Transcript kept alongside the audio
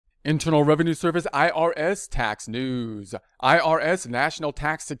Internal Revenue Service IRS Tax News. IRS National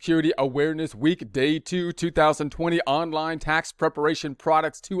Tax Security Awareness Week Day 2 2020 online tax preparation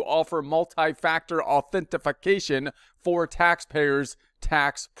products to offer multi-factor authentication for taxpayers,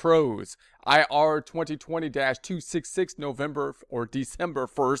 tax pros. IR 2020-266 November or December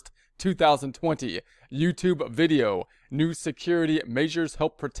 1st, 2020. YouTube video. New security measures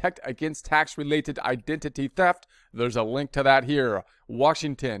help protect against tax-related identity theft. There's a link to that here.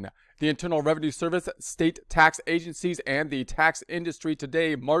 Washington. The Internal Revenue Service, state tax agencies, and the tax industry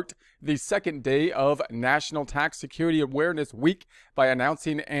today marked the second day of National Tax Security Awareness Week by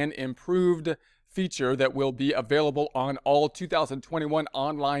announcing an improved feature that will be available on all 2021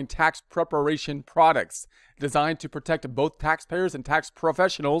 online tax preparation products. Designed to protect both taxpayers and tax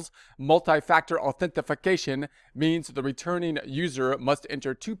professionals, multi-factor authentication means the returning user must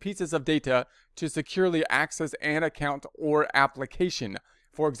enter two pieces of data to securely access an account or application.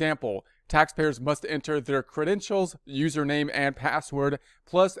 For example, taxpayers must enter their credentials, username, and password,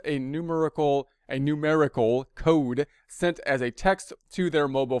 plus a numerical code sent as a text to their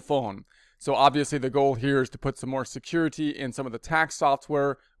mobile phone. So obviously the goal here is to put some more security in some of the tax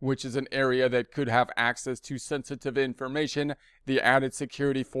software, which is an area that could have access to sensitive information. The added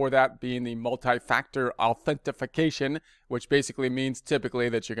security for that being the multi-factor authentication, which basically means typically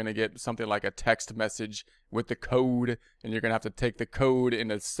that you're going to get something like a text message with the code, and you're going to have to take the code in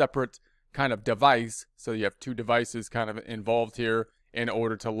a separate kind of device. So you have two devices kind of involved here in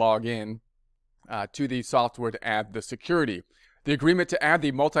order to log in to the software to add the security. The agreement to add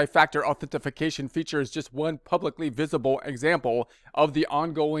the multi-factor authentication feature is just one publicly visible example of the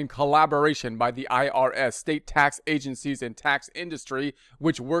ongoing collaboration by the IRS, state tax agencies, and tax industry,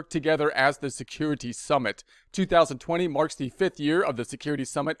 which work together as the Security Summit. 2020 marks the 5th year of the Security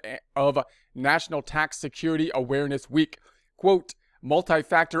Summit of National Tax Security Awareness Week. Quote,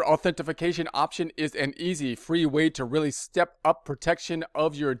 multi-factor authentication option is an easy, free way to really step up protection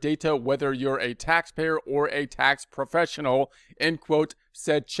of your data, whether you're a taxpayer or a tax professional, end quote,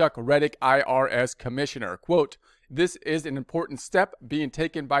 said Chuck Reddick, IRS Commissioner. Quote, this is an important step being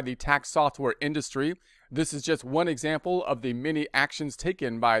taken by the tax software industry. This is just one example of the many actions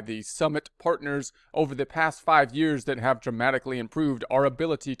taken by the summit partners over the past 5 years that have dramatically improved our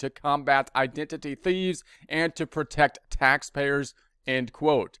ability to combat identity thieves and to protect taxpayers. End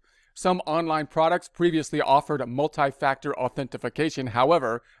quote. Some online products previously offered multi-factor authentication.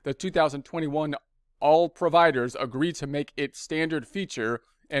 However, the 2021 all providers agreed to make it standard feature,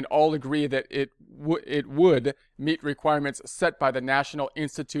 and all agree that it would meet requirements set by the National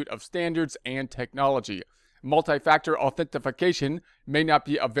Institute of Standards and Technology. Multi-factor authentication may not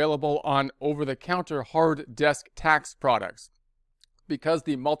be available on over-the-counter hard desk tax products. Because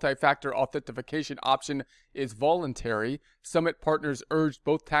the multi-factor authentication option is voluntary, Summit partners urged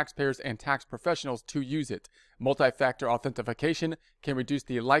both taxpayers and tax professionals to use it. Multi-factor authentication can reduce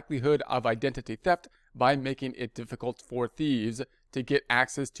the likelihood of identity theft by making it difficult for thieves to get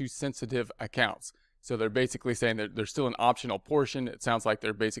access to sensitive accounts. So they're basically saying that there's still an optional portion. It sounds like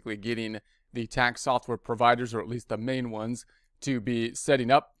they're basically getting the tax software providers, or at least the main ones, to be setting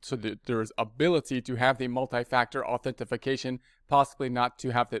up so that there's ability to have the multi-factor authentication, possibly not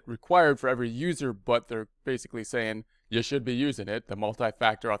to have it required for every user, but they're basically saying you should be using it, the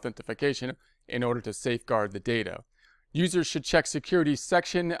multi-factor authentication, in order to safeguard the data. Users should check security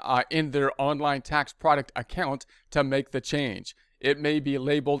section in their online tax product account to make the change. It may be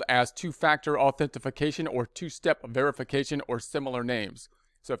labeled as two-factor authentication or two-step verification or similar names.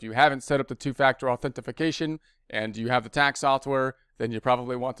 So if you haven't set up the two-factor authentication and you have the tax software, then you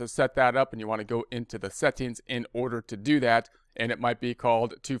probably want to set that up, and you want to go into the settings in order to do that. And it might be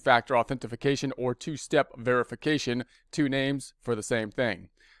called two-factor authentication or two-step verification, two names for the same thing.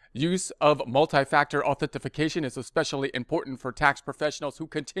 Use of multi-factor authentication is especially important for tax professionals who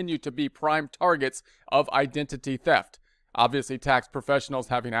continue to be prime targets of identity theft. Obviously, tax professionals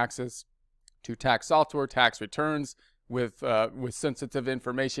having access to tax software, tax returns, with sensitive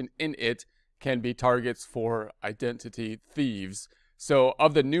information in it can be targets for identity thieves. So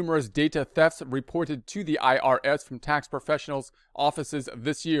of the numerous data thefts reported to the IRS from tax professionals' offices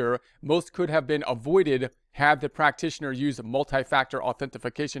this year, most could have been avoided had the practitioner used multi-factor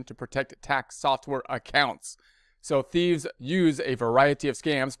authentication to protect tax software accounts. So thieves use a variety of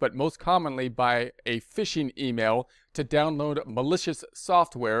scams, but most commonly by a phishing email to download malicious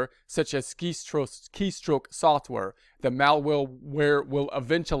software such as keystroke software. The malware will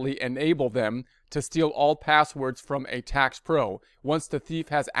eventually enable them to steal all passwords from a tax pro. Once the thief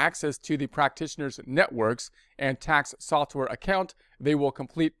has access to the practitioner's networks and tax software account, they will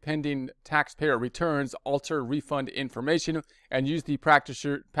complete pending taxpayer returns, alter refund information, and use the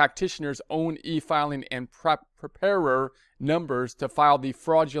practitioner's own e-filing and preparer numbers to file the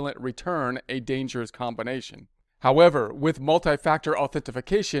fraudulent return, a dangerous combination. However, with multi-factor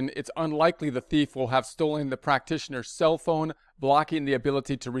authentication, it's unlikely the thief will have stolen the practitioner's cell phone, blocking the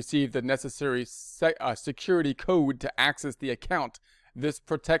ability to receive the necessary security code to access the account. This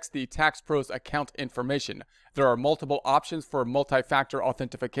protects the tax pro's account information. There are multiple options for multi-factor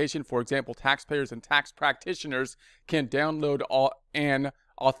authentication. For example, taxpayers and tax practitioners can download an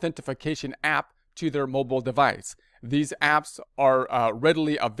authentication app to their mobile device. These apps are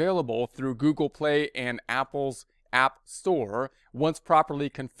readily available through Google Play and Apple's App Store. Once properly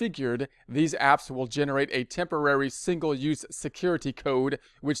configured, these apps will generate a temporary single-use security code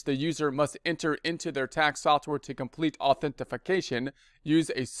which the user must enter into their tax software to complete authentication.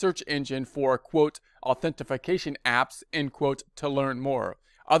 Use a search engine for, quote, authentication apps, end quote, to learn more.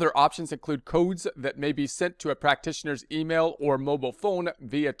 Other options include codes that may be sent to a practitioner's email or mobile phone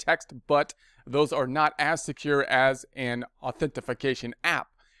via text, but those are not as secure as an authentication app.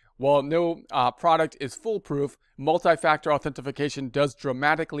 While no product is foolproof, multi-factor authentication does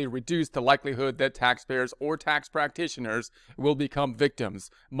dramatically reduce the likelihood that taxpayers or tax practitioners will become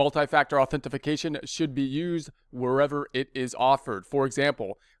victims. Multi-factor authentication should be used wherever it is offered. For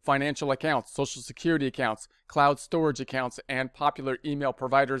example, financial accounts, social security accounts, cloud storage accounts, and popular email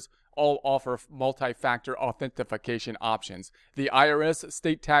providers all offer multi-factor authentication options. The IRS,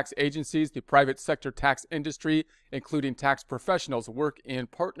 state tax agencies, the private sector tax industry, including tax professionals, work in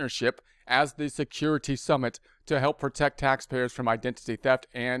partnership as the Security Summit to help protect taxpayers from identity theft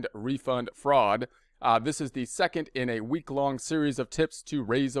and refund fraud. This is the second in a week-long series of tips to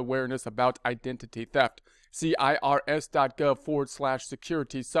raise awareness about identity theft. See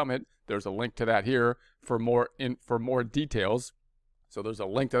irs.gov/security summit. There's a link to that here for more details. So there's a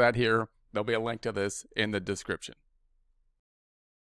link to that here. There'll be a link to this in the description.